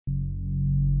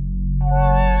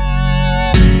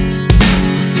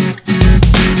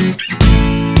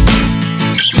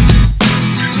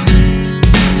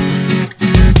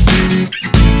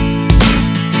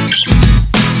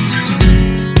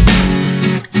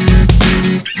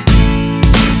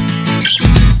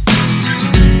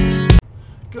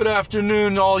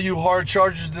afternoon, all you hard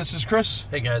chargers. This is Chris.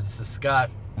 Hey guys, this is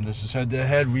Scott. And this is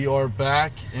Head2Head. We are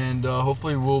back, and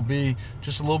hopefully we'll be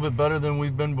just a little bit better than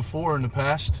we've been before in the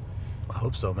past. I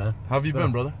hope so, man. How have you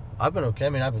been, brother? I've been okay. I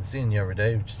mean, I've been seeing you every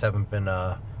day. We just haven't been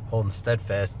holding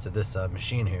steadfast to this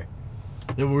machine here.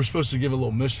 Yeah, we were supposed to give a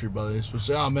little mystery, brother. You're supposed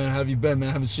to say, oh, man, how have you been, man?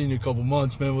 I haven't seen you in a couple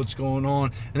months, man. What's going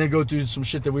on? And then go through some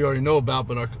shit that we already know about,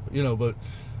 but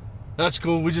that's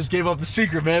cool. We just gave up the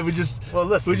secret, man. We just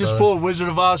pulled Wizard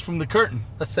of Oz from the curtain.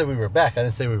 Let's say we were back. I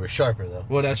didn't say we were sharper, though.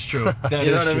 Well, that's true. That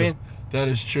you know is what true. I mean? That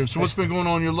is true. So what's been going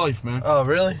on in your life, man? Oh,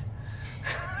 really?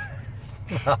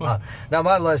 Now,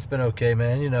 my life's been okay,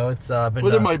 man. You know, it's been...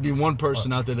 Well, there might be one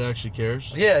person out there that actually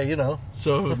cares. Yeah, you know.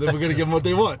 So then we're going to give them what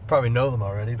they want. Probably know them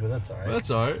already, but that's all right. Well, that's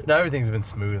all right. No, everything's been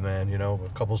smooth, man. You know, a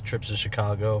couple trips to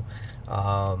Chicago.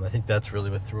 I think that's really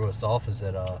what threw us off, is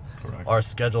that our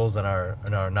schedules and our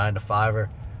 9-to-5er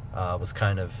was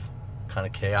kind of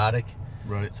chaotic.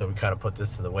 Right. So we kind of put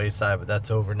this to the wayside, but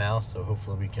that's over now. So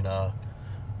hopefully we can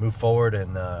move forward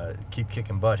and keep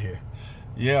kicking butt here.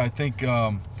 Yeah, I think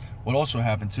what also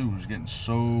happened too was getting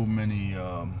so many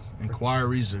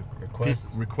inquiries,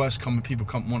 requests coming, people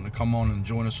wanting to come on and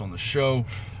join us on the show,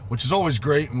 which is always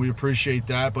great, and we appreciate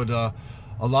that. But a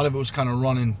lot of it was kind of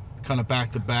running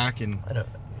back to back, and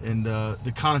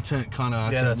the content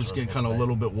was getting kind of a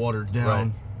little bit watered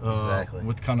down. Right. Exactly.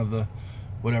 With kind of the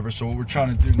whatever. So what we're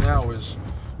trying to do now is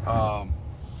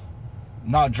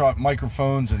not drop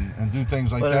microphones and do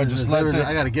things like that. Just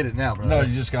I got to get it now, brother. No,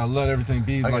 you just got to let everything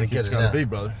be like it's got to be,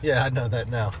 brother. Yeah, I know that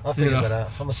now. I'll figure that out.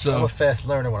 I'm a fast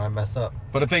learner when I mess up.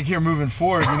 But I think here moving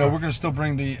forward, we're going to still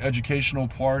bring the educational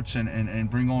parts and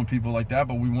bring on people like that,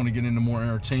 but we want to get into more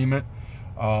entertainment.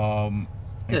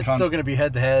 It's still going to be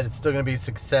head-to-head. It's still going to be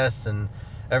success and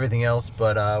everything else,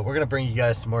 but we're going to bring you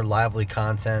guys some more lively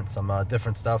content, some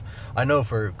different stuff. I know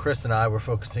for Chris and I, we're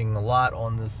focusing a lot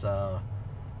on this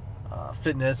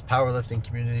fitness, powerlifting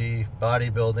community,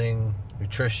 bodybuilding,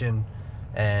 nutrition,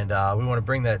 and we want to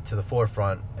bring that to the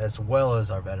forefront as well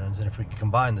as our veterans. And if we can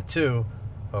combine the two,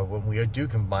 or when we do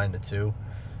combine the two,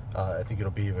 I think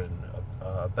it'll be even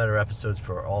better episodes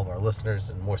for all of our listeners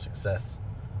and more success.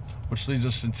 Which leads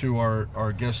us into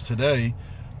our guest today,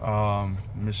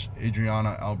 Miss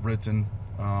Adriana Albritton.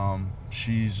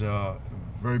 She's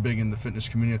very big in the fitness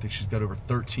community. I think she's got over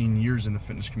 13 years in the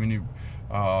fitness community,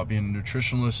 being a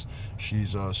nutritionalist.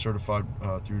 She's certified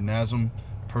through NASM,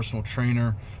 personal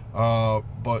trainer.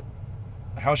 But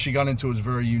how she got into it is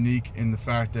very unique in the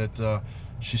fact that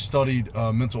she studied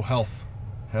mental health,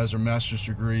 has her master's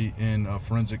degree in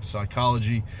forensic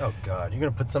psychology. Oh God, you're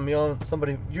gonna put somebody on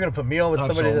somebody. You're gonna put me on with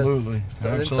somebody Absolutely. that's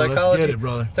in psychology. Let's get it,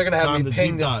 brother. They're gonna have me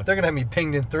pinged. They're gonna have me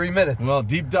pinged in 3 minutes. Well,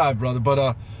 deep dive, brother.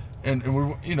 But and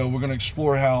we're gonna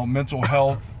explore how mental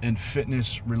health and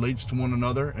fitness relates to one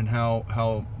another, and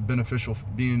how beneficial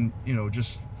being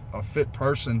just a fit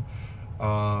person.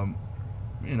 Whether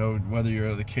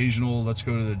you're the occasional let's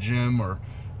go to the gym, or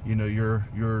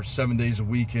you're 7 days a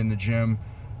week in the gym.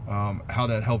 How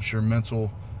that helps your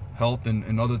mental health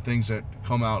and other things that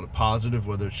come out positive,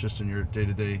 whether it's just in your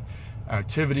day-to-day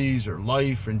activities or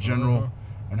life in general,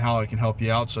 and how it can help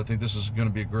you out. So I think this is going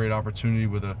to be a great opportunity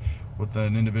with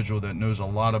an individual that knows a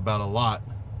lot about a lot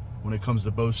when it comes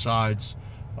to both sides,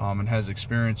 and has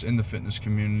experience in the fitness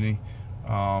community.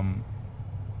 How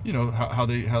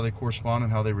they correspond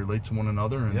and how they relate to one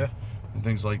another, and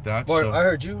things like that. Boy, so, I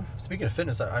heard you, speaking of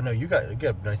fitness, I know you got a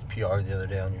nice PR the other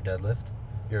day on your deadlift.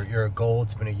 You're a goal.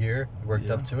 It's been a year. You worked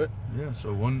up to it. Yeah.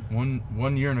 So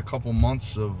one year and a couple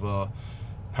months of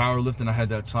powerlifting. I had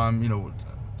that time.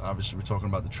 Obviously we're talking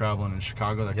about the traveling in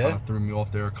Chicago. That kind of threw me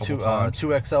off there a couple times.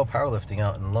 2XL powerlifting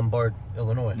out in Lombard,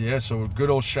 Illinois. Yeah. So good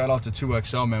old shout out to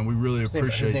 2XL, man. We really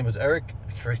appreciate. His name was Eric.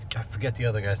 I forget the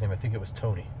other guy's name. I think it was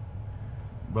Tony.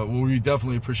 But we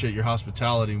definitely appreciate your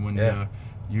hospitality when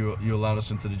you allowed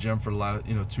us into the gym for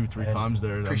 2-3 times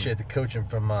there. Appreciate the coaching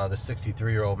from the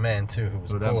 63-year-old man too, who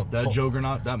was that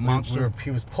juggernaut, that monster.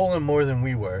 He was pulling more than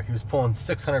we were. He was pulling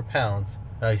 600 pounds.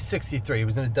 He's 63. He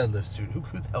was in a deadlift suit. Who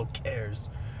the hell cares?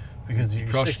 Because you're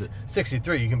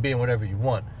 63, you can be in whatever you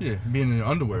want. Yeah, being in your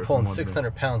underwear. Pulling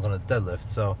 600 pounds on a deadlift.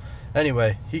 So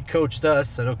anyway, he coached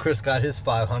us. I know Chris got his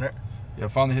 500. Yeah, I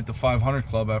finally hit the 500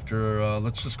 club after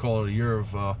let's just call it a year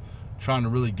of trying to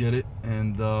really get it.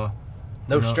 And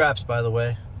no straps, by the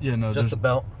way. Yeah, no, just a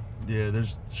belt. Yeah,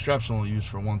 there's straps are only used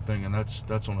for one thing, and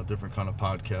that's on a different kind of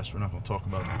podcast. We're not going to talk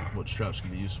about what straps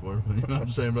can be used for. But you know what I'm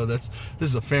saying, brother? This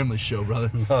is a family show, brother.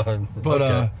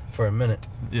 But for a minute.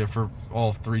 Yeah, for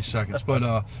all 3 seconds.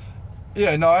 But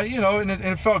yeah, no, and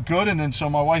it felt good. And then so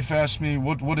my wife asked me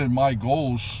what are my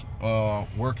goals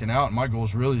working out. And my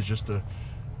goals really is just to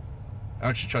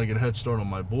actually try to get a head start on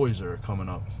my boys that are coming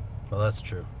up. Well, that's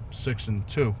true. 6 and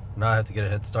 2. Now I have to get a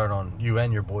head start on you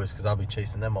and your boys because I'll be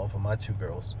chasing them off of my 2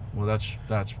 girls. Well, that's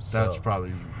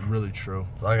probably really true.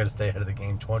 So I got to stay ahead of the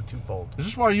game twofold. Is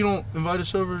this why you don't invite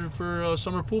us over for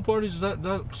summer pool parties? Is that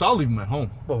because I'll leave them at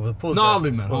home. Well, the pool's I'll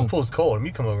leave them at home. The pool's cold. I mean,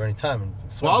 you come over anytime and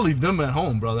swim. Well, I'll leave them at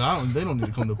home, brother. They don't need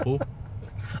to come to the pool.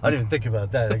 I didn't even think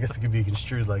about that. I guess it could be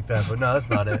construed like that, but no, that's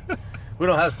not it. We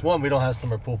don't have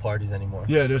summer pool parties anymore.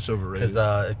 Yeah, it is overrated.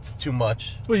 Because it's too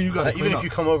much. Well, you got to even if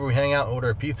you come over, we hang out and order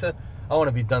a pizza. I want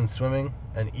to be done swimming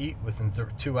and eat within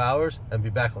 2 hours and be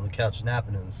back on the couch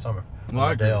napping in the summer. Well,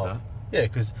 I agree with that. Yeah,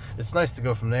 because it's nice to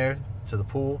go from there to the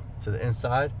pool to the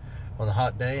inside on the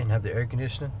hot day and have the air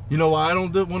conditioning. You know why I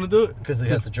don't want to do it? Because they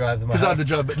have to drive to my house. Because I have to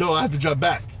drive. No, I have to drive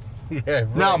back. Yeah,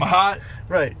 right. Now I'm hot.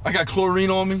 Right. I got chlorine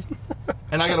on me,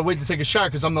 and I gotta wait to take a shower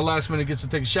because I'm the last one that gets to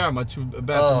take a shower in my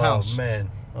 2-bathroom house. Oh man,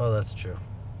 that's true.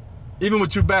 Even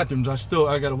with 2 bathrooms,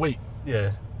 I gotta wait.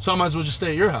 Yeah. So I might as well just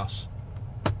stay at your house.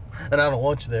 And I don't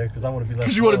want you there because I want to be left.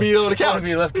 Because you want to be on the couch. I want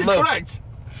to be left alone. Correct.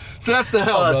 So that's the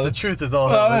hell. Oh, that's brother. the truth, is all.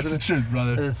 Oh, that's the truth,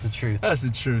 brother. That is the truth. That's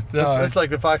the truth. It's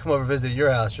like if I come over visit your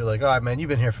house, you're like, all right, man, you've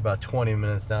been here for about 20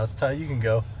 minutes now. It's time you can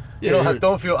go. Yeah,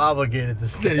 don't feel obligated to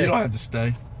stay. Yeah, you don't have to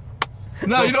stay.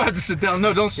 No, you don't have to sit down.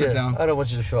 No, don't sit down. I don't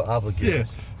want you to feel obligated.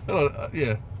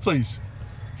 Yeah, please.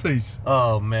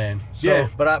 Oh man. So,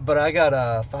 but I got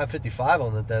 555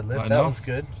 on the deadlift. That was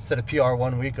good. Set a PR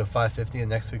 1 week of 550 and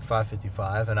next week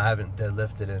 555, and I haven't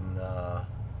deadlifted in a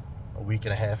week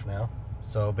and a half now.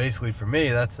 So basically for me,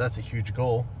 that's a huge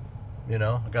goal. You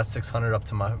know, I got 600 up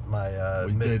to my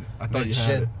mid. I thought you shit.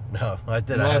 had it. No, I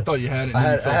did. No, I thought you had it.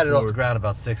 I had it off the ground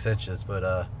about 6 inches,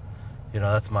 but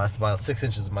that's my 6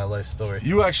 inches of my life story.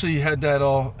 You actually had that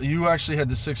You actually had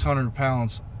the 600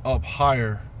 pounds up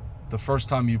higher the first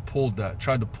time you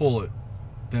tried to pull it,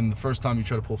 than the first time you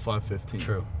tried to pull 515.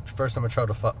 True. First time I tried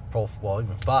to pull,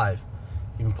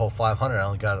 even pull 500, I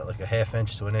only got it like a half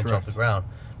inch to an inch off the ground.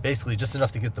 Basically, just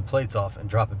enough to get the plates off and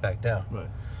drop it back down. Right.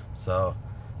 So,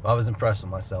 I was impressed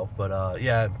with myself. But,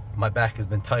 my back has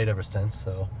been tight ever since.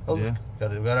 So, we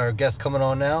got our guest coming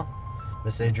on now,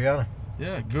 Miss Adriana.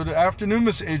 Yeah, good afternoon,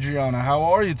 Miss Adriana. How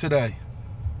are you today?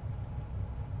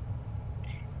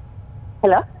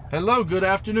 Hello? Hello, good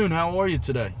afternoon. How are you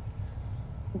today?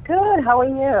 Good. How are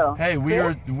you? Hey,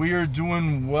 we are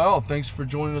doing well. Thanks for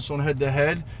joining us on Head to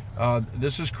Head.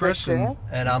 This is Chris and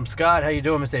I'm Scott. How you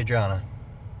doing, Miss Adriana?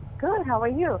 Good. How are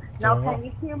you? Now, can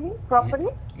you hear me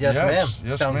properly? Yes, ma'am.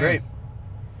 Yes, sound ma'am. great.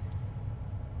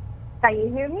 Can you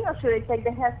hear me, or should I take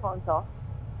the headphones off?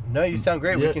 No, you sound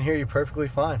great. Yeah. We can hear you perfectly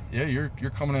fine. Yeah, you're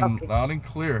coming in loud and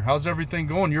clear. How's everything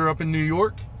going? You're up in New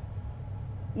York?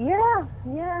 Yeah,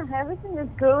 everything is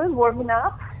good, warming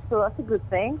up, so that's a good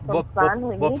thing. What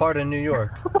part of New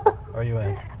York are you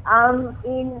in? I'm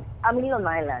in Long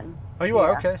Island. Oh, you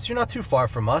are? Okay, so you're not too far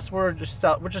from us. We're just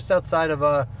outside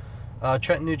of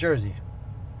Trenton, New Jersey.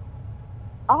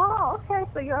 Oh, okay,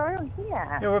 so you're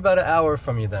here. Yeah, we're about an hour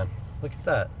from you then. Look at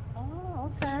that.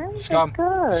 Oh, okay. Scott,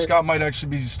 that's good. Scott might actually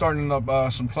be starting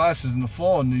up some classes in the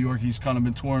fall in New York. He's kind of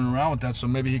been touring around with that, so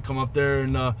maybe he'd come up there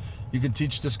and you could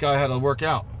teach this guy how to work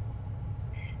out.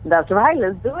 That's right.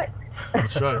 Let's do it.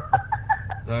 That's right.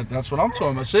 That's what I'm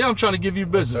talking about. See, I'm trying to give you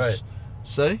business.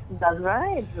 See? That's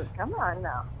right. Come on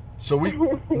now. So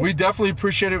we definitely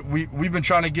appreciate it. We've been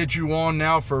trying to get you on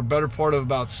now for a better part of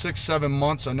about 6-7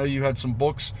 months. I know you had some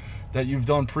books that you've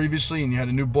done previously, and you had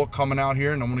a new book coming out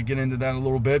here, and I'm going to get into that a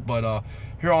little bit. But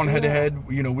here on Head to Head,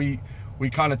 we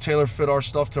kind of tailor fit our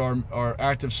stuff to our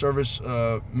active service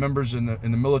members in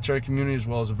the military community, as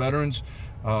well as the veterans,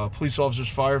 police officers,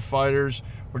 firefighters,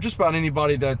 or just about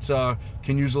anybody that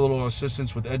can use a little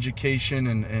assistance with education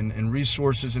and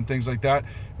resources and things like that.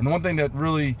 And the one thing that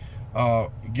really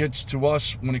gets to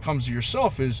us when it comes to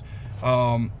yourself is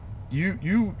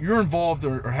you're involved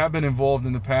or have been involved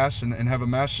in the past and have a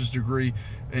master's degree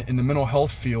in the mental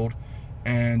health field.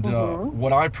 And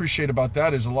what I appreciate about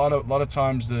that is a lot of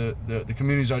times the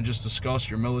communities I just discussed,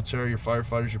 your military, your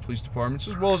firefighters, your police departments,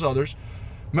 as well as others,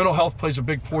 mental health plays a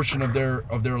big portion of their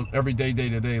everyday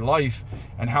day-to-day life,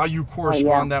 and how you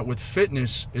correspond that with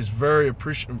fitness is very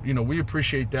we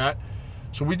appreciate that.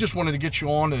 So we just wanted to get you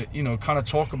on to kind of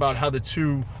talk about how the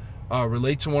two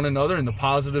relate to one another and the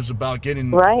positives about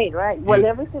getting right. Well,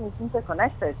 everything is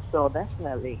interconnected, so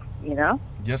definitely,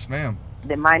 Yes, ma'am.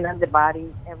 The mind and the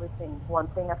body, everything, one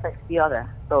thing affects the other.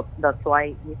 So that's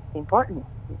why it's important.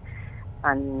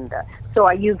 And so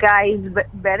are you guys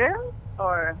better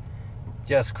or?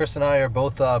 Yes, Chris and I are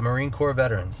both Marine Corps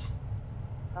veterans.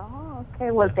 Oh, okay.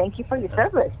 Well, thank you for your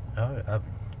service.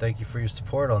 Thank you for your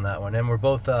support on that one. And we're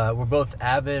both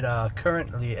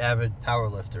currently avid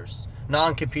powerlifters.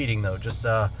 Non-competing though, just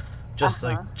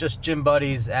gym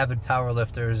buddies, avid power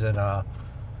lifters, and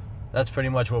that's pretty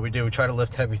much what we do. We try to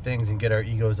lift heavy things and get our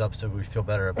egos up so we feel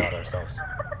better about ourselves.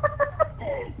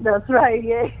 That's right,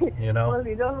 yeah. You know? Well,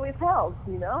 it always helps,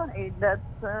 you know.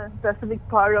 That's a big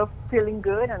part of feeling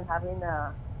good and having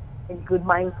a good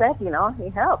mindset, you know.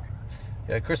 It helps.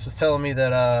 Yeah, Chris was telling me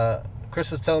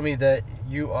that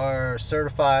you are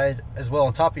certified as well,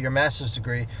 on top of your master's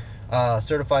degree,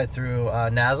 certified through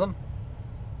NASM.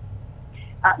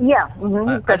 Yeah,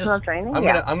 personal training.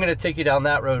 I'm gonna take you down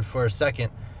that road for a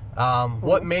second.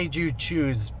 What made you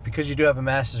choose, because you do have a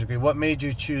master's degree, what made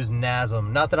you choose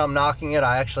NASM? Not that I'm knocking it,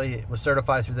 I actually was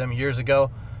certified through them years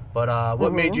ago, but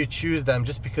what made you choose them,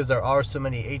 just because there are so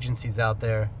many agencies out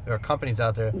there, or companies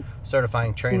out there,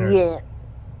 certifying trainers? Yeah.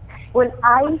 Well,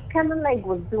 I kind of like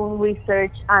was doing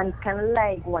research and kind of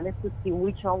like wanted to see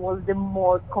which one was the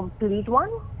more complete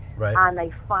one. Right. And I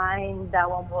find that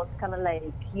one was kind of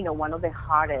like, you know, one of the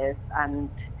hardest. And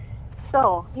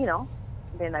so, you know,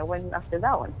 then I went after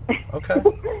that one. Okay.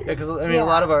 Yeah, because I mean, a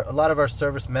lot of our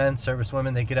servicemen,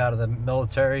 servicewomen, they get out of the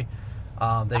military,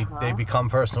 they become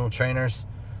personal trainers.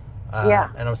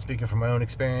 And I'm speaking from my own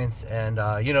experience, and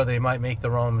you know, they might make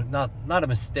their own, not a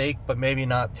mistake, but maybe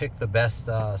not pick the best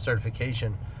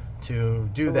certification to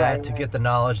do that, to get the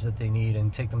knowledge that they need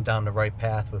and take them down the right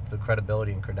path with the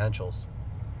credibility and credentials.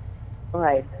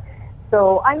 Right.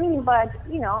 So, I mean, but,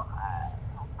 you know,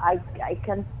 I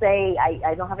can say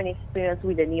I don't have any experience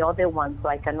with any other ones, so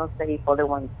I cannot say if other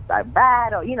ones are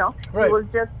bad or, you know. Right. It was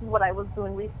just what I was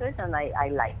doing research, and I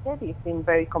liked it. It seemed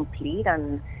very complete,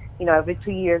 and, you know, every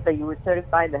 2 years that you were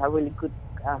certified, they have really good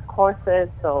courses,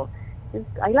 so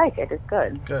I like it. It's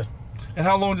good. Good. And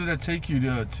how long did it take you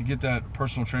to get that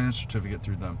personal trainer certificate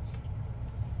through them?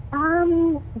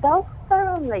 That was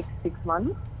around like 6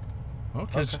 months.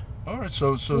 Okay. All right.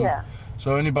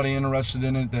 So anybody interested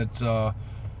in it that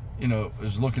you know,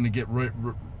 is looking to get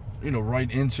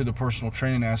right into the personal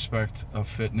training aspect of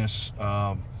fitness,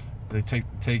 they take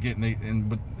it,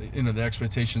 but you know, the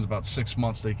expectation is about 6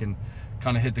 months. They can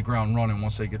kind of hit the ground running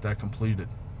once they get that completed.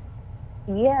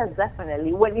 Yes,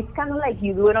 definitely. Well, it's kind of like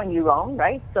you do it on your own,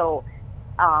 right? So,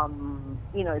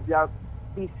 you know, if you are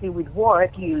busy with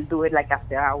work, you'll do it like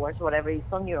after hours, whatever.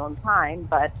 It's on your own time.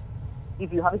 But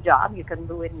if you have a job, you can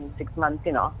do it in 6 months,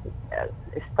 you know,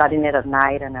 studying it at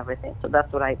night and everything. So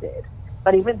that's what I did.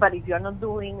 But if you're not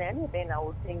doing anything, I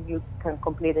would think you can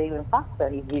complete it even faster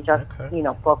if you just, you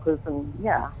know, focus and,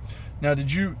 Now,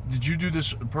 did you do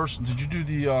this Did you do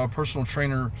the personal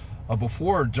trainer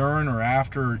before, or during, or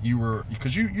after you were?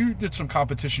 Because you did some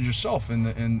competitions yourself in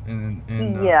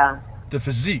the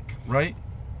physique, right?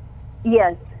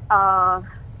 Yes. No.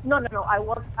 I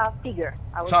was a figure.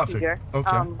 Top figure.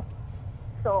 Okay.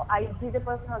 So I did the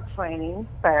personal training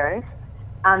first,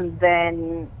 and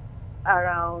then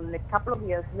around a couple of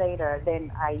years later,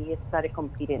 then I started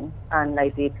competing, and I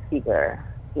did figure.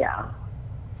 Yeah.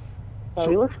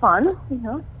 So it was fun, you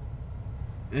know.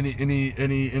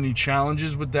 Any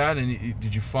challenges with that?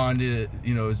 Did you find it?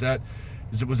 You know, was that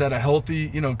a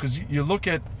healthy? You know, because you look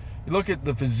at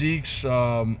the physiques,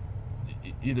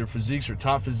 either physiques or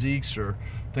top physiques or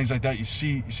things like that. You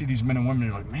see these men and women.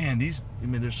 You're like, man,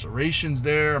 there's serrations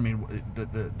there. I mean,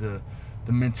 the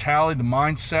mentality, the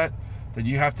mindset that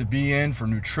you have to be in for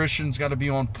nutrition's got to be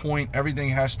on point. Everything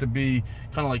has to be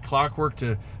kind of like clockwork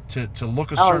to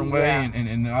look a certain way,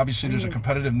 and obviously there's a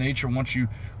competitive nature once you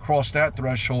cross that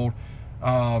threshold.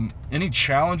 Any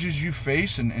challenges you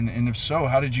face, and if so,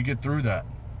 how did you get through that?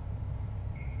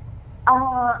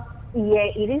 Yeah,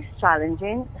 it is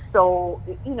challenging. So,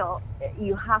 you know,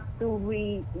 you have to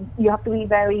be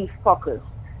very focused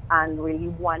and really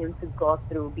wanting to go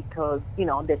through, because, you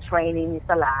know, the training is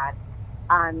a lot,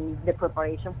 and the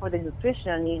preparation for the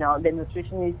nutrition, you know, the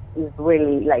nutrition is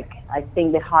really, like, I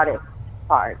think the hardest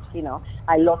part. You know,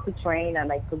 I love to train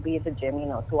and I could be at the gym, you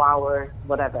know, 2 hours,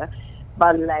 whatever,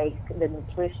 but like the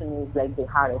nutrition is like the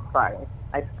hardest part,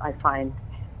 I find.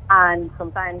 And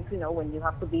sometimes, you know, when you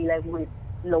have to be like with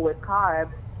lower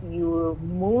carbs, your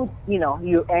mood, you know,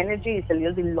 your energy is a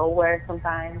little bit lower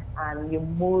sometimes, and your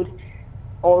mood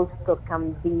also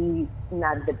can be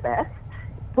not the best.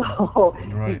 So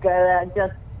you gotta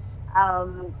just,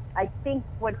 I think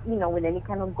what, you know, with any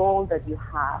kind of goal that you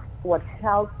have, what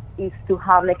helps is to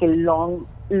have like a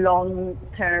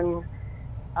long-term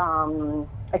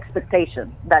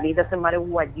expectation that it doesn't matter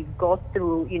what you go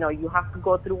through, you know, you have to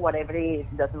go through whatever it is.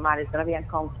 It doesn't matter, it's gonna be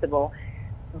uncomfortable,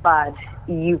 but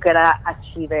you gotta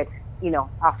achieve it, you know,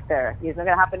 after. It's not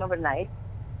gonna happen overnight,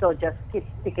 so just keep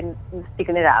sticking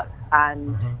it out,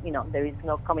 and you know, there is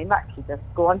no coming back. You just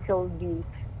go until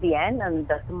the end, and it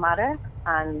doesn't matter,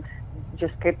 and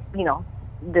just keep,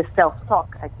 the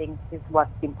self-talk, I think, is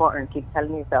what's important. Keep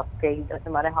telling yourself, okay, it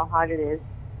doesn't matter how hard it is,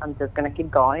 I'm just going to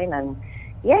keep going. And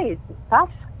yeah, it's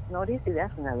tough. Not easy,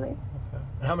 definitely. Okay.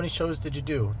 And how many shows did you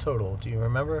do total? Do you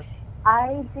remember?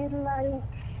 I did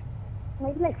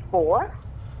maybe 4.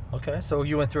 Okay, so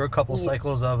you went through a couple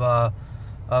cycles of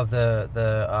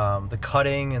the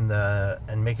cutting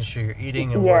and making sure you're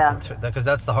eating and working, because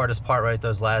that's the hardest part, right?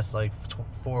 Those last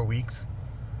 4 weeks.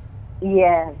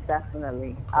 Yes,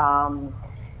 definitely. And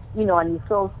it's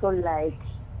also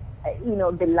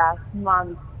the last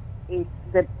month. It's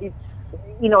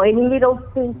any little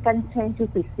thing can change your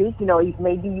physique. If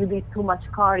maybe you did too much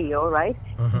cardio, right?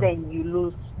 Mm-hmm. Then you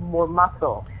lose more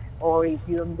muscle, or if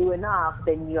you don't do enough,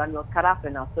 then you are not cut up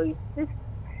enough. So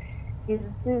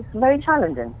it's very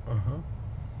challenging. Mm-hmm.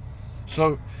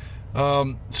 So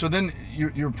then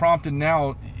you're prompted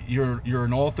now. You're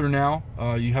an author now.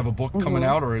 You have a book coming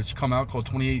out, or it's come out, called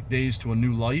 28 Days to a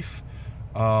New Life.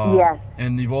 Yes.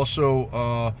 And you've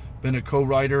also been a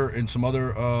co-writer in some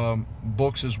other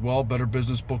books as well, Better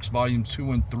Business Books Volume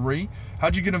 2 and 3.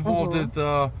 How'd you get involved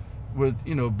with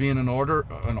being an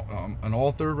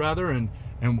author rather, and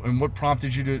what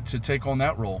prompted you to take on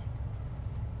that role?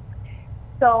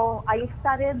 So I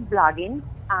started blogging,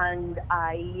 and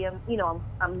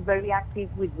I'm very active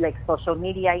with social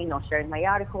media, sharing my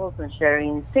articles and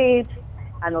sharing tips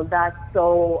and all that.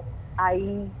 So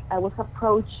I was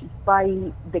approached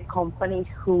by the companies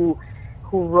who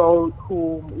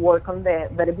work on the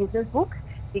Better Business book,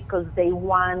 because they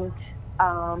want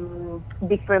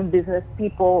different business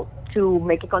people to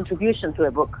make a contribution to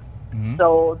a book. Mm-hmm.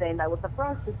 So then I was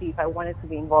approached to see if I wanted to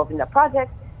be involved in the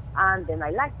project. And then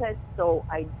I liked it, so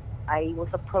I was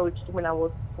approached when that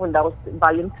was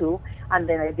volume 2, and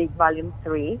then I did volume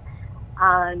 3,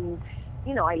 and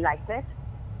I liked it.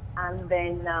 And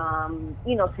then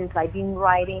since I've been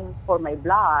writing for my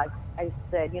blog, I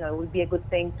said it would be a good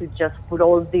thing to just put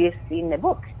all this in a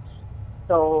book.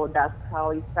 So that's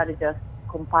how I started just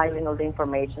compiling all the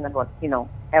information about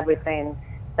everything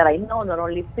that I know, not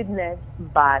only fitness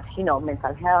but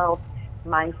mental health,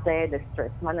 mindset,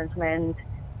 stress management.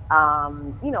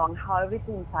 And how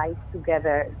everything ties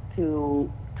together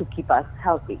to keep us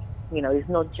healthy. It's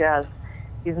not just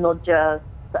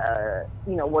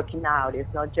working out.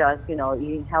 It's not just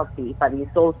eating healthy, but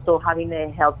it's also having a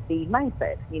healthy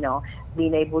mindset.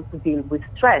 Being able to deal with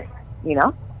stress.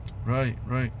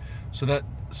 Right.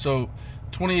 So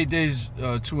 28 Days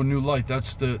to a New Life.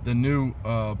 That's the new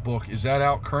book. Is that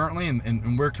out currently?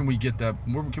 And where can we get that?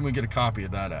 Where can we get a copy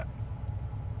of that at?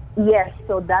 Yes,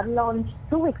 so that launched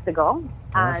 2 weeks ago.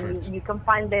 Perfect. And you can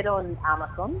find it on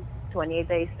Amazon, 28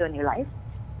 Days to a New Life.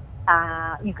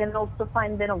 You can also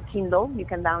find it on Kindle. You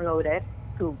can download it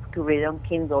to read it on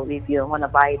Kindle if you don't want to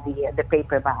buy the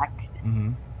paperback.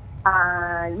 Mm-hmm.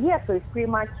 So it's pretty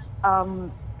much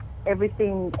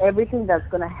everything that's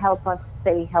going to help us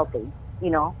stay healthy,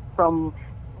 from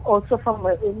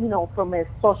a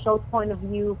social point of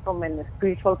view, from a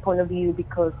spiritual point of view,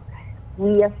 because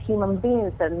we as human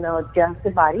beings are not just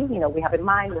the body. We have a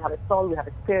mind, we have a soul, we have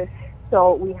a spirit.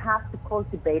 So we have to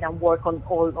cultivate and work on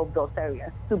all of those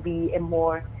areas to be a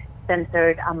more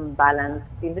centered and balanced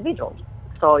individual.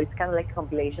 So it's kind of like a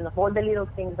compilation of all the little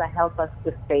things that help us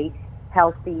to stay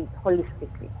healthy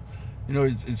holistically.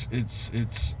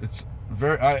 It's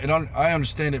very. I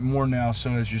understand it more now.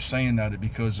 So as you're saying that,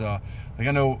 because I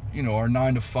know our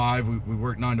 9 to 5, we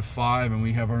work 9 to 5, and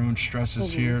we have our own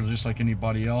stresses here, just like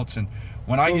anybody else. And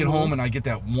when I get home and I get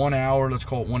that 1 hour, let's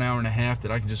call it 1 hour and a half,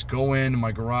 that I can just go in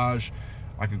my garage,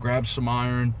 I can grab some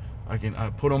iron, I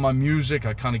put on my music,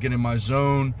 I kind of get in my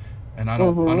zone, and I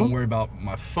don't worry about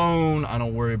my phone, I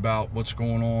don't worry about what's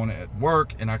going on at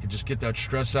work, and I can just get that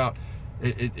stress out.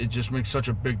 It just makes such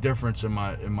a big difference in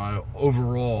my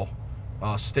overall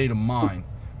state of mind.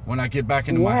 When I get back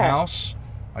into my house,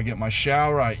 I get my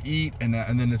shower, I eat, and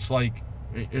then it's like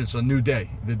it's a new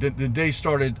day. The day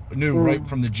started new right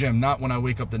from the gym, not when I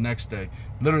wake up the next day.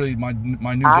 Literally, my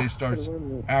new day starts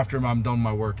after I'm done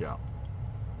my workout.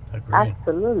 Agreed.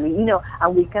 Absolutely.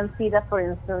 And we can see that, for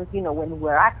instance, when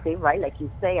we're active, right? Like you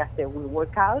say, after we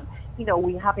work out,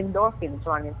 we have endorphins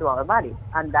running through our body,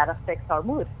 and that affects our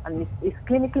mood. And it's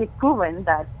clinically proven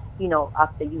that,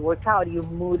 after you work out, your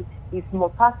mood is more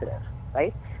positive,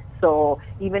 right? So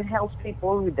even helps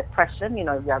people with depression.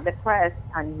 If you are depressed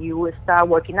and you start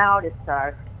working out,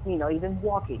 even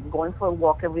walking, going for a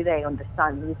walk every day on the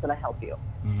sun is going to help you.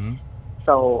 Mm-hmm.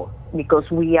 So because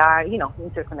we are,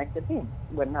 interconnected beings,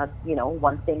 we're not,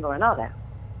 one thing or another.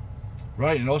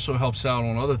 Right, it also helps out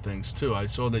on other things too. I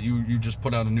saw that you just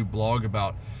put out a new blog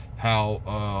about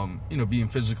how being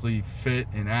physically fit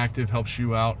and active helps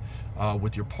you out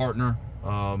with your partner,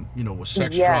 with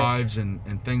sex drives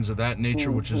and things of that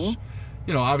nature, which is,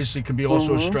 obviously can be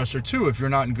also a stressor too if you're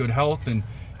not in good health and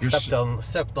you're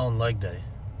except on leg day.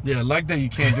 Yeah, leg day you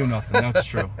can't do nothing. That's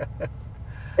true.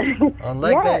 On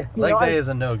leg day is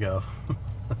a no-go.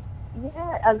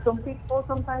 Yeah, and some people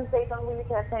sometimes they don't really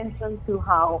pay attention to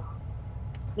how,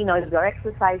 if you're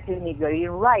exercising, if you're eating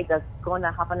right, that's going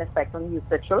to have an effect on your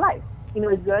sexual life.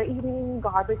 If you're eating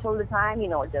garbage all the time,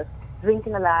 just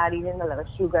drinking a lot, eating a lot of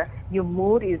sugar, your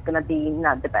mood is going to be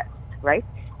not the best, right?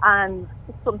 And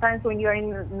sometimes when you're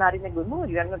not in a good mood,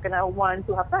 you're not going to want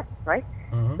to have sex, right?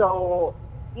 Mm-hmm. So,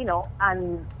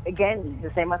 and again,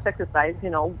 the same as exercise,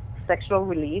 sexual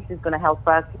release is going to help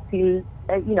us feel,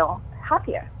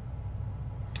 happier.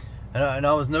 And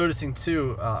I was noticing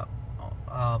too,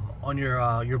 on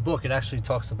your book, it actually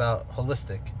talks about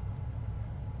holistic.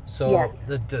 So yes.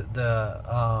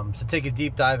 To take a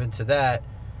deep dive into that,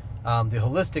 the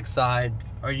holistic side,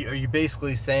 are you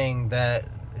basically saying that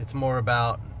it's more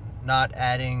about not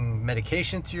adding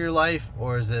medication to your life,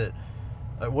 or is it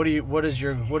what is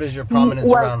your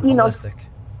prominence around holistic?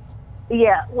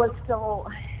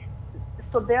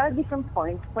 So there are different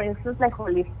points. For instance, like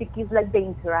holistic is like the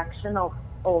interaction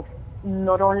of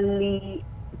not only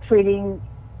treating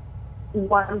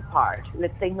one part,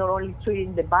 let's say not only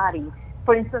treating the body.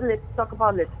 For instance, let's talk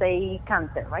about, let's say,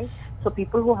 cancer, right? So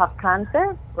people who have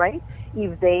cancer, right,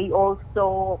 if they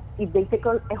take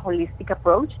a holistic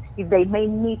approach, if they may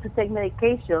need to take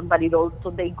medication, but they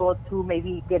go to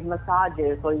maybe get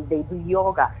massages, or if they do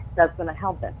yoga, that's going to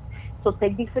help them. So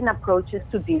take different approaches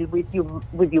to deal with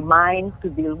your mind, to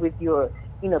deal with your,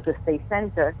 to stay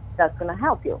centered. That's going to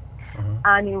help you. Mm-hmm.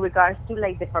 And in regards to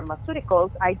like the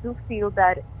pharmaceuticals, I do feel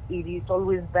that it is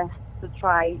always best to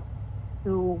try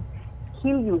to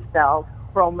heal yourself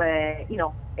from in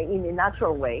a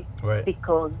natural way, right?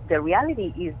 Because the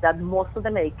reality is that most of the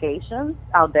medications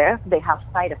out there, they have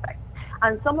side effects,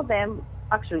 and some of them,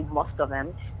 actually most of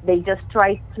them, they just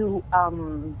try to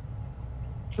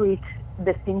treat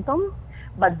the symptoms,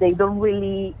 but they don't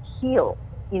really heal.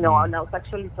 And I was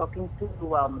actually talking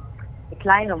to a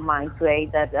client of mine today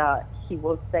that he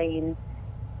was saying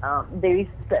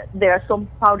there are some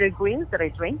powdered greens that I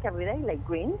drink every day, like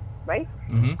greens, right?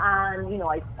 Mm-hmm. And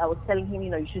I was telling him,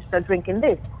 you should start drinking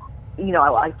this.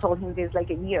 I told him this like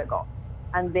a year ago,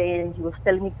 and then he was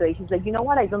telling me today, he's like, you know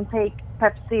what? I don't take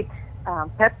Pepcid.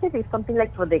 Pepcid is something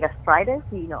like for the gastritis,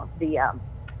 the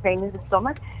pain in the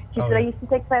stomach. He said I used to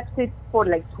take Pepcid for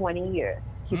like 20 years.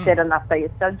 He said, and after I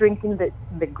started drinking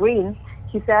the greens,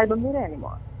 he said I don't need it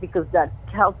anymore because that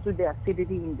helps with the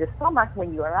acidity in the stomach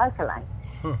when you are alkaline.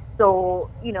 So,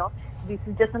 this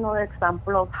is just another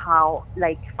example of how,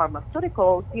 like,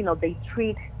 pharmaceuticals, they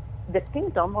treat the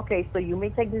symptom. Okay, so you may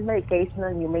take this medication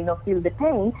and you may not feel the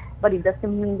pain, but it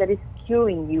doesn't mean that it's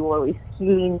curing you or it's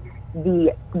healing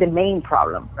the main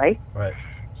problem, right? Right.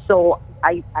 So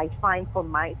I find for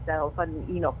myself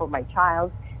and, for my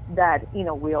child that,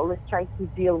 we always try to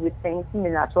deal with things in a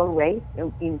natural way,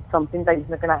 in something that is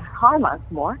not going to harm us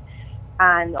more.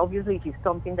 And obviously, if it's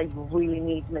something that you really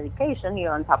need medication,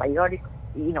 you're on antibiotics,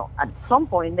 at some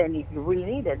point, then if you really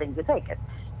need it, then you take it.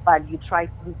 But you try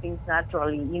to do things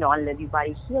naturally, and let your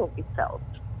body heal itself.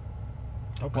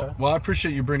 Okay. Well, I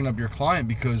appreciate you bringing up your client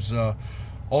because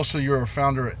also you're a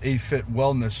founder of A-Fit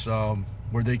Wellness,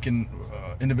 where they can,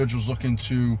 individuals looking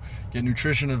to get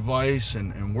nutrition advice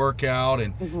and work out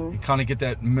and kind of get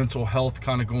that mental health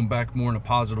kind of going back more in a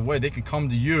positive way. They can come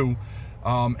to you.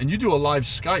 And you do a live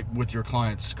Skype with your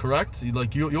clients, correct?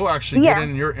 Like you'll actually get in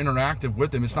and you're interactive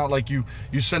with them. It's not like you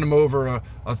send them over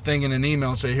a thing in an email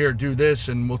and say, here, do this,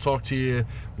 and we'll talk to you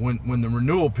when the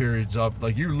renewal period's up.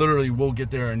 Like you literally will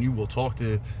get there and you will talk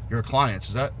to your clients.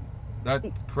 Is that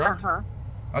correct? Uh-huh.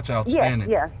 That's outstanding.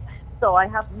 Yes. So I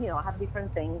have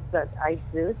different things that I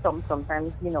do.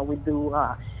 Sometimes, we do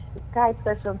Skype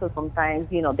sessions, or sometimes,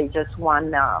 they just want,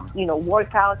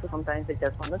 workouts, or sometimes they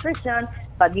just want nutrition,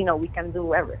 but, we can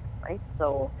do everything, right?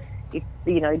 So it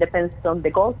depends on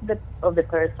the goals of the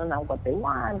person and what they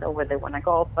want or where they want to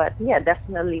go. But yeah,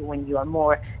 definitely when you are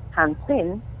more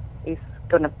hands-in, it's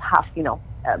going to have,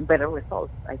 better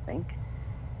results, I think.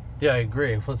 Yeah, I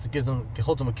agree. Plus it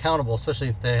holds them accountable, especially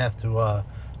if they have to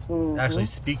actually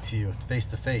speak to you face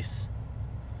to face.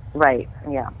 Right.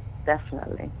 Yeah,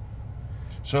 definitely.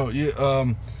 So you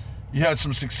had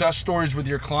some success stories with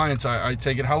your clients, I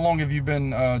take it. How long have you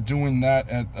been doing that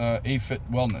at A-Fit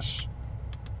Wellness?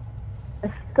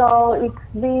 So it's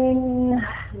been,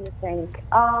 let me think,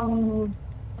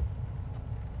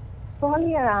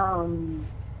 probably around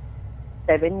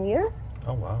 7 years.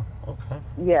 Oh, wow. Okay.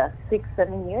 Yeah,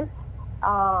 6-7 years.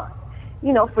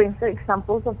 For instance,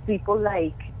 examples of people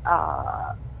like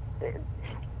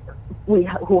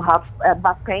who have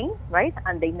back pain, right?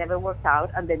 And they never worked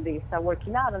out, and then they start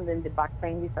working out, and then the back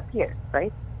pain disappears,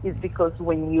 right? It's because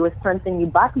when you strengthen your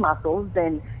back muscles,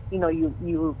 then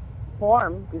you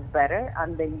form is better,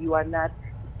 and then you are not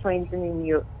strengthening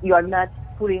you are not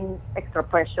putting extra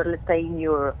pressure, let's say, in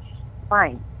your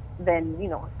spine. Then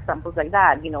examples like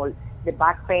that, the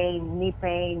back pain, knee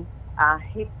pain,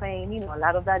 hip pain, a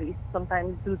lot of that is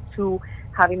sometimes due to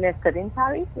having a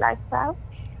sedentary lifestyle,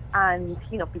 and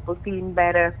people feeling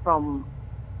better from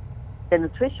the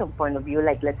nutrition point of view,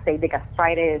 like let's say the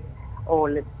gastritis,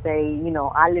 or let's say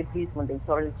allergies, when they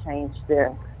totally change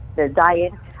their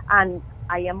diet. And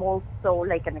I am also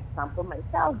like an example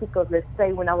myself, because let's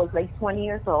say when I was like 20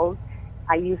 years old,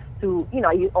 I used to,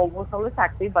 I almost always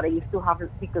active, but I used to have,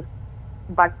 because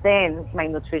back then my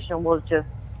nutrition was just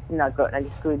not good. I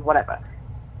used to eat whatever.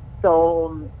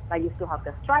 So I used to have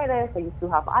gastritis, I used to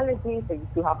have allergies, I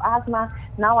used to have asthma.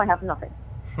 Now I have nothing.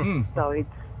 So it's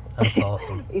that's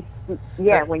awesome. It's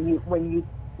when you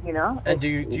And do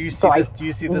you see this? Do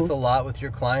you see this a lot with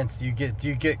your clients? Do you get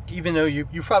even though you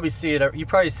probably see it, you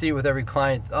probably see it with every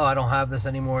client. Oh, I don't have this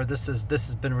anymore. This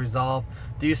has been resolved.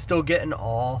 Do you still get an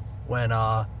awe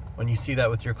when you see that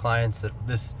with your clients, that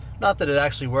this, not that it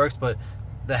actually works, but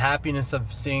the happiness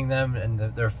of seeing them and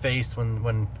their face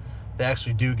when they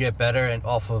actually do get better, and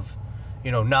off of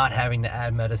not having to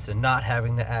add medicine, not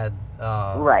having to add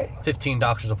 15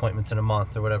 doctor's appointments in a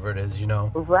month or whatever it is,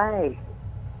 Right.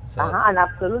 So. And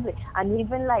absolutely. And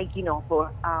even like,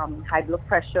 for high blood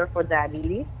pressure, for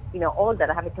diabetes, all that.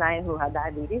 I have a client who had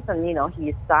diabetes, and,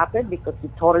 he stopped it because he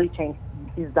totally changed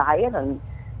his diet, and,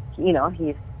 he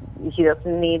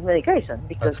doesn't need medication,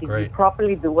 because if you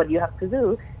properly do what you have to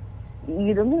do,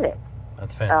 you don't need it.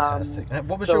 That's fantastic. And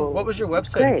what was your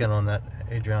website again on that,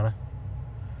 Adriana?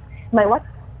 My what?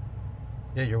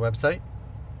 Yeah, your website?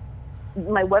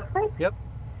 My website? Yep.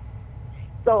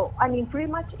 So,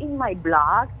 pretty much in my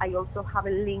blog, I also have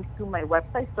a link to my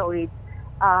website. So it's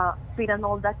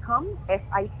fitandall.com,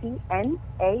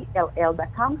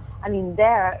 FITNALL.com. And in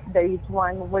there is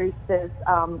one where it says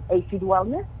AFIT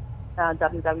Wellness,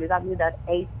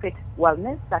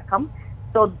 www.afitwellness.com.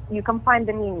 So you can find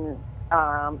them in,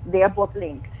 they are both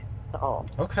linked. So,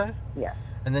 okay. Yeah.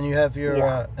 And then you have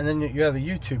your, and then you have a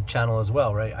YouTube channel as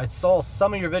well, right? I saw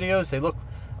some of your videos. They look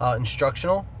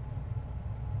instructional.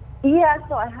 Yeah,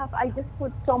 so I just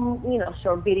put some,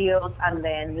 short videos, and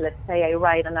then let's say I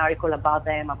write an article about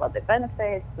them, about the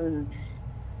benefits, and,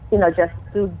 just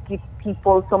to give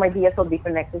people some ideas of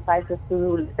different exercises to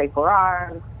do, let's say for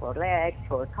arms, for legs,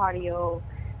 for cardio.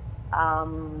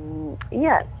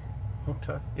 Yes.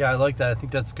 Okay. Yeah, I like that. I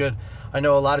think that's good. I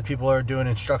know a lot of people are doing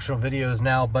instructional videos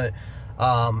now, but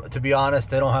to be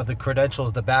honest, they don't have the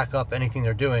credentials to back up anything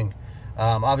they're doing.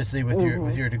 Obviously, with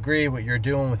your degree, what you're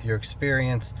doing, with your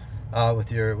experience,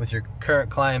 with your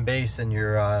current client base and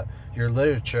your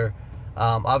literature,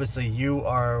 obviously you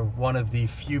are one of the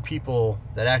few people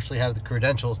that actually have the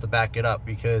credentials to back it up.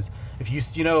 Because if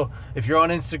if you're on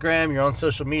Instagram, you're on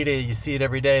social media, you see it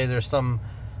every day. There's some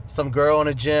girl in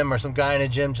a gym or some guy in a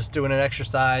gym just doing an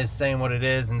exercise, saying what it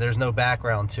is, and there's no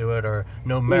background to it, or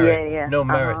no merit,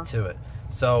 merit to it.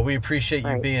 So we appreciate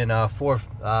you being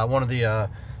one of the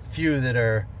few that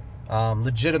are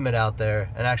legitimate out there,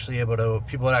 and actually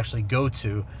people that actually go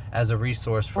to as a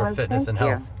resource for fitness and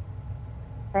health.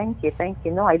 Thank you.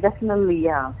 No, I definitely,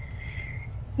 I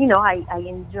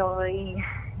enjoy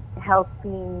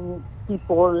helping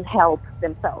people help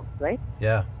themselves, right?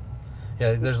 Yeah.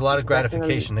 Yeah, there's a lot of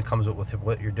gratification that comes with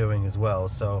what you're doing as well.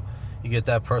 So you get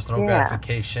that personal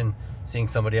gratification, seeing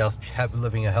somebody else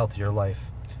living a healthier life.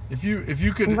 If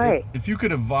you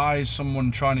could advise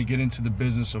someone trying to get into the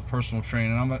business of personal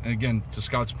training, again, to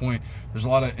Scott's point, there's a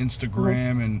lot of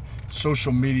Instagram and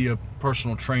social media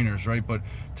personal trainers, right? But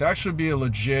to actually be a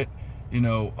legit,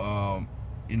 know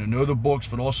the books,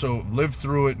 but also live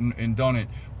through it and done it,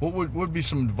 what would be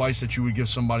some advice that you would give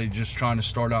somebody just trying to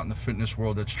start out in the fitness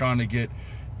world, that's trying to get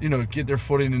their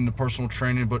footing into personal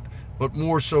training, but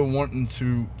more so wanting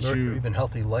to even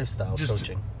healthy lifestyle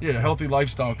coaching. Yeah, healthy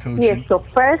lifestyle coaching. Yeah, so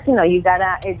first, you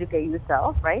gotta educate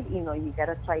yourself, right? You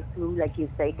gotta try to, like you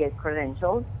say, get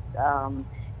credentials,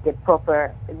 get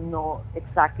proper, know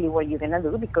exactly what you're gonna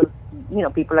do, because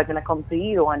people are gonna come to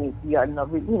you, and if you are not,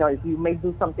 if you may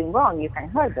do something wrong, you can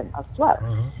hurt them as well.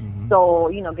 Mm-hmm. So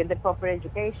get the proper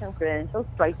education, credentials.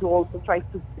 Try to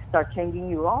start changing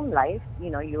your own life,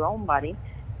 your own body,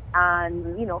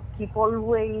 and keep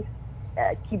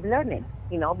learning,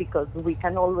 because we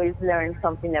can always learn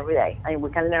something every day, and we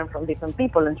can learn from different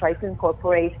people and try to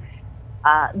incorporate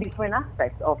different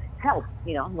aspects of health,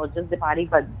 not just the body,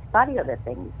 but study other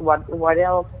things. What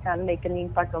else can make an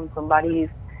impact on somebody's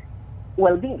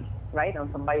well-being, right?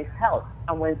 On somebody's health.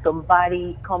 And when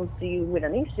somebody comes to you with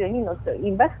an issue, so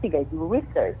investigate, do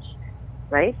research,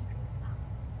 right?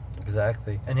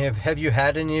 Exactly. And have you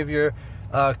had any of your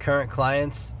current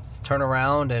clients turn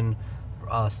around and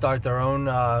start their own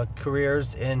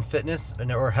careers in fitness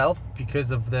or health because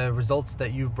of the results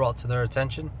that you've brought to their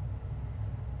attention?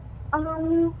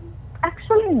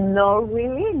 Actually, no,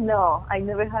 really, no. I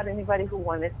never had anybody who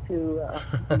wanted to.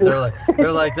 They're like,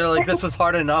 this was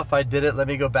hard enough. I did it. Let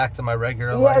me go back to my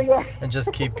regular life and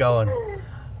just keep going.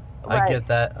 Right. I get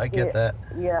that.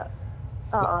 Yeah.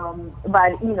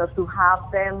 But to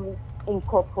have them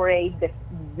incorporate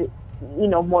the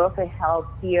more of a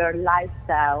healthier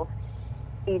lifestyle,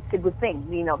 it's a good thing,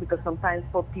 because sometimes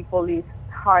for people it's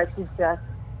hard to just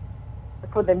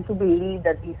for them to believe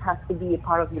that this has to be a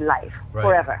part of your life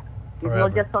forever. It's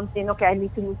not just something, okay, I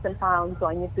need to lose 10 pounds, or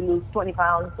I need to lose 20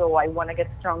 pounds, or I want to get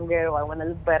stronger, or I want to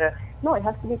look better. No, it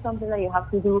has to be something that you have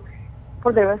to do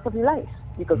for the rest of your life,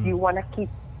 because you want to keep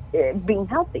being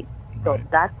healthy. So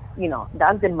that's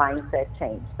the mindset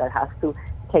change that has to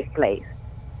take place.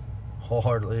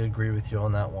 Wholeheartedly agree with you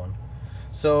on that one.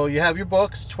 So you have your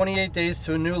books, 28 Days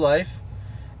to a New Life,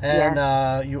 and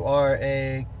you are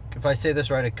if I say this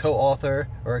right, a co-author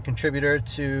or a contributor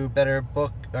to Better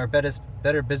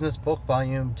Business Book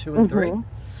Volume 2 and 3.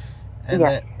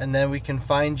 And then we can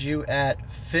find you at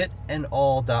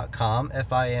fitandall.com,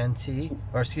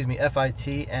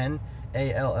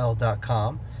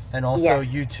 FITNALL.com, and also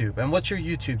YouTube. And what's your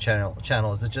YouTube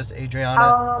channel? Is it just Adriana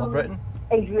Albritton?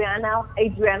 Adriana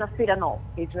Fit and All.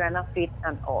 Adriana Fit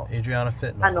and All. Adriana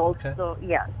Fit and All. And also,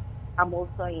 I'm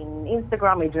also in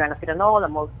Instagram, Adriana Fit and All.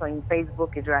 I'm also in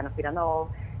Facebook, Adriana Fit and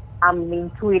All. I'm in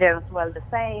Twitter as well, the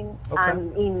same.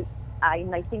 And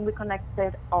I think we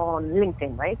connected on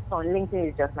LinkedIn, right? So on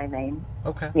LinkedIn is just my name.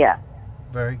 Okay. Yeah.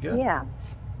 Very good. Yeah.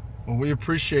 Well, we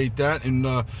appreciate that. And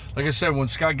like I said, when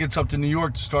Scott gets up to New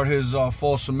York to start his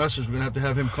fall semesters, we're going to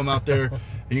have him come out there and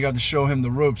you got to show him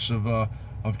the ropes of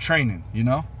training,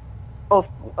 Of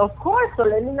course. So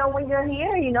let me know when you're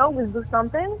here, we'll do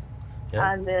something.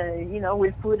 Yeah. And,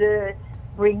 we'll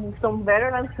bring some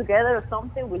veterans together or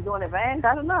something. We'll do an event.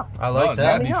 I don't know. I like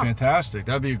that. That'd be fantastic.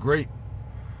 That'd be a great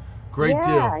deal.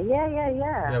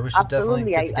 Yeah, we should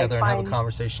definitely get together and have a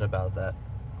conversation about that.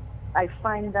 I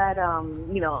find that,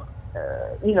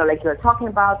 like you're talking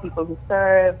about people who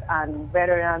serve and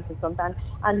veterans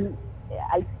and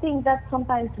I think that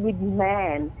sometimes with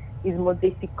men it's more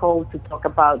difficult to talk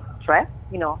about stress,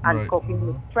 and coping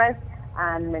with stress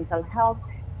and mental health.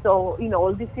 So,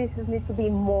 all these issues need to be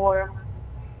more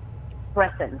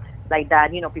present like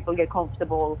that. People get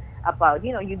comfortable about,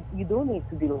 you do need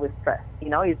to deal with stress.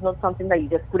 It's not something that you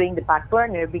just put in the back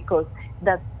burner, because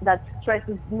that stress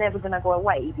is never going to go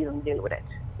away if you don't deal with it.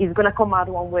 It's going to come out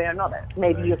one way or another.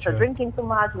 Maybe you start drinking too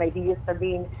much. Maybe you start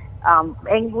being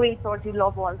angry towards your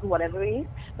loved ones, whatever it is.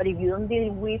 But if you don't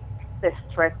deal with the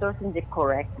stressors in the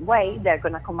correct way, they're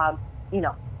going to come out,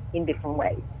 in different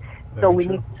ways. So we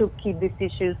need to keep these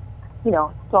issues,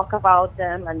 talk about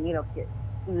them and,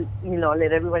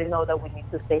 let everybody know that we need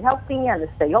to stay healthy and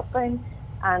stay open.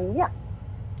 And yeah,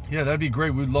 that'd be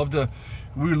great. We'd love to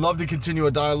continue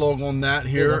a dialogue on that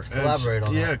here. Let's collaborate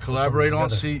on that. Collaborate on,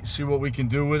 see what we can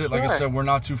do with it. Like I said, we're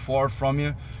not too far from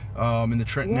you in the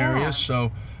Trenton area.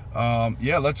 So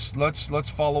let's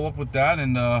follow up with that,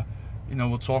 and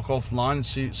we'll talk offline and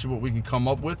see what we can come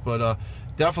up with. But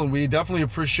we definitely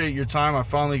appreciate your time.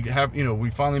 We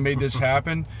finally made this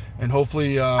happen, and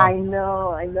hopefully. I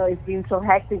know it's been so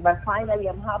hectic, but finally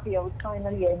I'm happy I was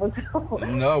finally able to.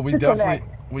 No, we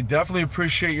definitely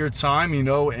appreciate your time,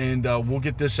 and we'll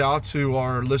get this out to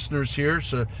our listeners here.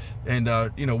 So, and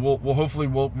we'll hopefully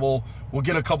we'll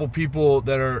get a couple people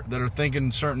that are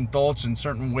thinking certain thoughts in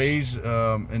certain ways,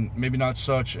 and maybe not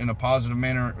such in a positive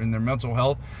manner in their mental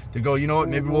health, to go,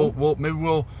 what, maybe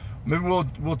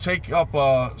we'll take up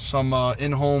some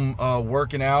in-home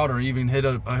working out, or even hit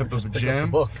a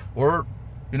gym, or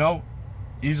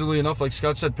easily enough, like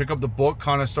Scott said, pick up the book,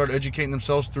 kind of start educating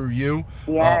themselves through you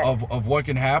of what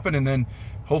can happen, and then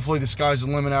hopefully the sky's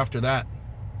the limit after that.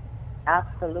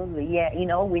 Absolutely,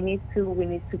 we need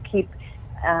to keep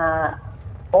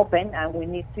open, and we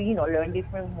need to learn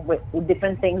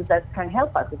different things that can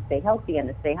help us to stay healthy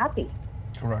and stay happy.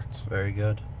 Correct. Very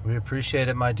good. We appreciate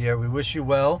it, my dear. We wish you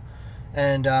well,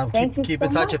 and keep in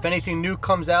touch. Much. If anything new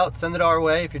comes out, send it our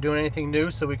way. If you're doing anything new,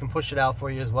 so we can push it out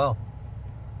for you as well.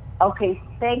 Okay,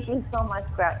 thank you so much,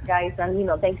 guys, and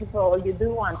thank you for all you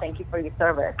do, and thank you for your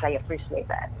service. I appreciate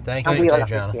that. Thank and you, we all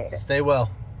Adriana. appreciate it. Stay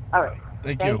well. All right.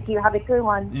 Thank you. Have a good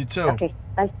one. You too. Okay.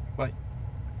 Bye. Bye.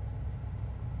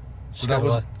 She got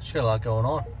a lot going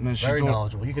on. Man, very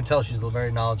knowledgeable. You can tell she's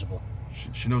very knowledgeable.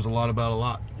 She knows a lot about a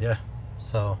lot. Yeah.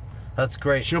 So that's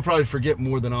great. She'll probably forget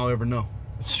more than I'll ever know.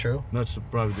 It's true. That's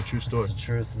probably the true story. It's the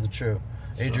truth. It's the truth.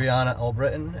 Adriana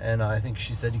Albritton, and I think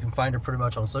she said you can find her pretty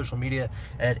much on social media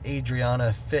at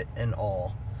Adriana Fit and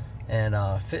All, and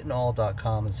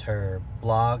fitandall.com is her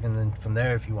blog, and then from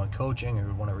there, if you want coaching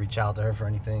or want to reach out to her for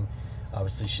anything,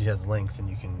 obviously she has links and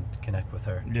you can connect with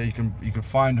her. Yeah, you can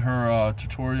find her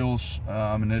tutorials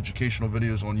and educational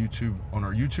videos on YouTube, on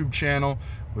our YouTube channel,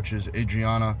 which is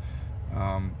Adriana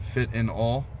Fit and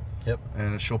All. Yep.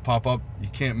 And she'll pop up. You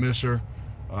can't miss her.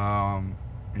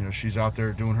 She's out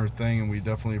there doing her thing, and we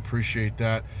definitely appreciate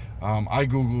that. I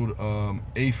googled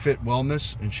A-Fit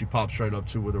Wellness, and she pops right up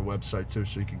too with her website too,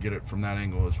 so you can get it from that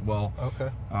angle as well. Okay.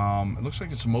 It looks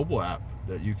like it's a mobile app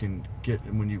that you can get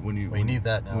when you need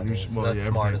that nowadays. That's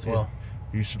smart as well.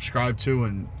 You subscribe to,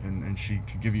 and she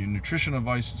could give you nutrition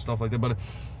advice and stuff like that. But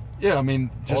yeah, I mean,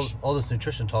 just all this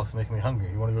nutrition talk's making me hungry.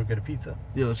 You want to go get a pizza?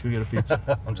 Yeah, let's go get a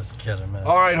pizza. I'm just kidding, man.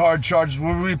 All right, Hard Chargers.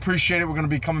 Well, we appreciate it. We're going to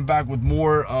be coming back with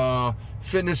more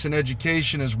fitness and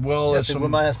education, as well as we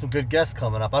might have some good guests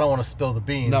coming up. I don't want to spill the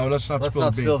beans. No, let's not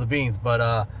spill the beans.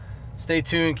 But stay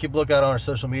tuned. Keep a lookout on our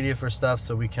social media for stuff,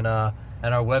 so we can and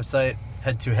our website,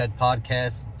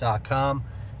 head2headpodcast.com.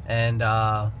 And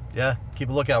yeah, keep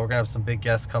a lookout. We're gonna have some big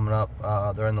guests coming up.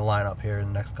 They're in the lineup here in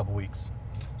the next couple weeks.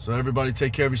 So everybody,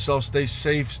 take care of yourself. Stay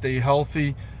safe. Stay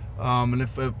healthy. And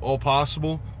if at all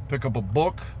possible, pick up a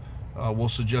book. We'll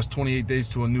suggest 28 Days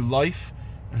to a New Life,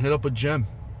 and hit up a gym.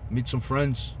 Meet some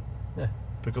friends. Yeah.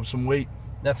 Pick up some weight.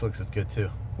 Netflix is good too.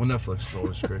 Well, Netflix is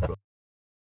always great, but